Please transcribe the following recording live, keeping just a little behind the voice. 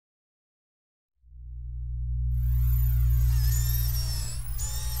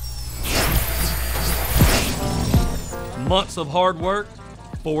Months of hard work,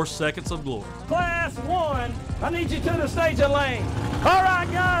 4 seconds of glory. Class 1, I need you to the staging lane. All right,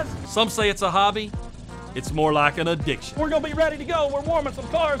 guys. Some say it's a hobby. It's more like an addiction. We're gonna be ready to go. We're warming some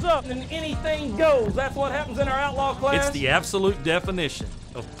cars up and anything goes. That's what happens in our outlaw class. It's the absolute definition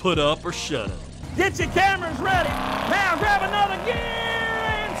of put up or shut up. Get your cameras ready. Now grab another gear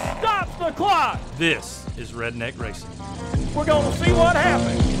and stop the clock. This is Redneck Racing. We're gonna see what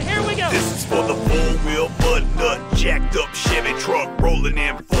happens. Here we go. This is for the four-wheel mud nut, jacked up Chevy truck, rolling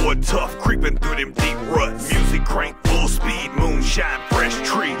in Ford tough, creeping through them deep ruts. Music crank, full speed, moonshine, fresh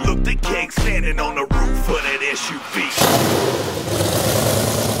tree. Look, the keg standing on the roof of that SUV.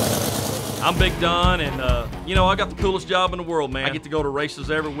 I'm Big Don, and you know, I got the coolest job in the world, man. I get to go to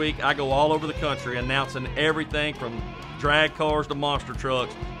races every week. I go all over the country announcing everything from drag cars to monster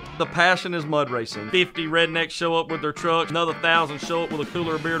trucks. The passion is mud racing. 50 rednecks show up with their trucks, another 1,000 show up with a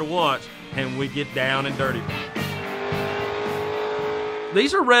cooler of beer to watch, and we get down and dirty.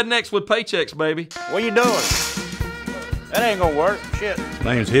 These are rednecks with paychecks, baby. What you doing? That ain't gonna work. Shit.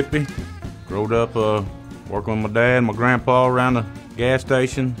 Name's Hippie. Growed up working with my dad and my grandpa around the gas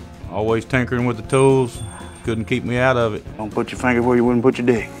station. Always tinkering with the tools. Couldn't keep me out of it. Don't put your finger where you wouldn't put your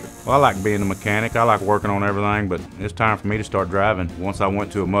dick. Well, I like being a mechanic. I like working on everything, but it's time for me to start driving. Once I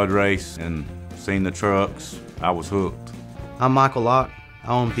went to a mud race and seen the trucks, I was hooked. I'm Michael Locke. I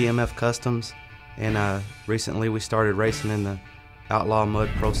own BMF Customs, and recently we started racing in the Outlaw Mud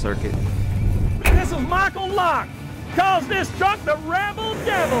Pro Circuit. This is Michael Locke. Calls this truck the Rebel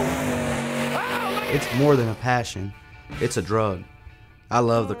Devil. It's more than a passion. It's a drug. I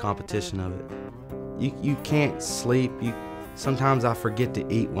love the competition of it. You can't sleep. Sometimes I forget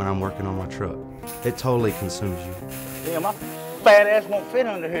to eat when I'm working on my truck. It totally consumes you. Damn, my fat ass won't fit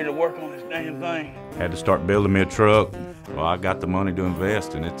under here to work on this damn thing. Had to start building me a truck. Well, I got the money to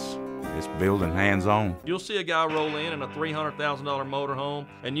invest, and it's building hands-on. You'll see a guy roll in a $300,000 motorhome,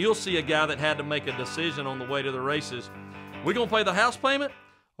 and you'll see a guy that had to make a decision on the way to the races. We gonna pay the house payment,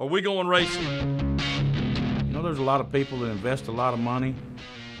 or we going racing? You know, there's a lot of people that invest a lot of money,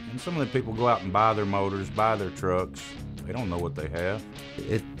 and some of the people go out and buy their motors, buy their trucks. They don't know what they have.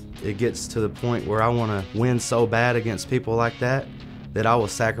 It gets to the point where I want to win so bad against people like that I will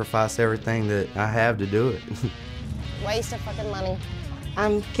sacrifice everything that I have to do it. Waste of fucking money.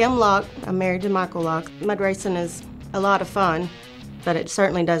 I'm Kim Locke. I'm married to Michael Locke. Mud racing is a lot of fun, but it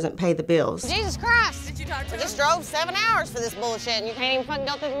certainly doesn't pay the bills. Jesus Christ! Did you talk to him? Just drove 7 hours for this bullshit and you can't even fucking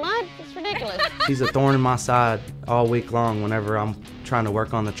go through the mud? It's ridiculous. She's a thorn in my side all week long whenever I'm trying to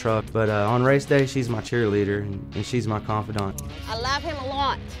work on the truck. But on race day, she's my cheerleader and she's my confidant. I love him a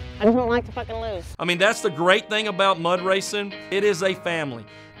lot. I just don't like to fucking lose. I mean, that's the great thing about mud racing. It is a family.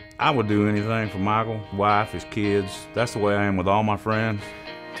 I would do anything for Michael, wife, his kids. That's the way I am with all my friends.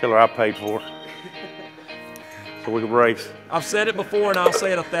 Tell her I paid for it. So we can race. I've said it before and I'll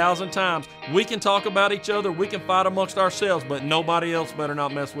say it 1,000 times. We can talk about each other, we can fight amongst ourselves, but nobody else better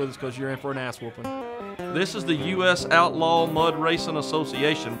not mess with us because you're in for an ass whooping. This is the U.S. Outlaw Mud Racing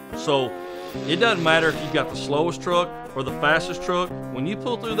Association, so it doesn't matter if you've got the slowest truck or the fastest truck. When you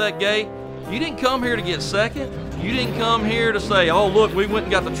pull through that gate, you didn't come here to get second. You didn't come here to say, oh look, we went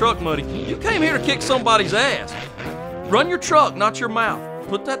and got the truck muddy. You came here to kick somebody's ass. Run your truck, not your mouth.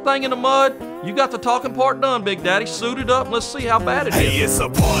 Put that thing in the mud. You got the talking part done, Big Daddy. Suit it up and let's see how bad it is. Hey, it's a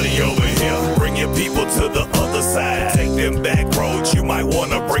party over here. Bring your people to the other side. Take them back roads. You might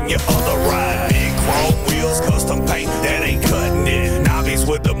wanna bring your other ride. Big chrome wheels, custom paint, that ain't cutting it. Nobbies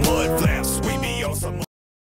with the mud flat.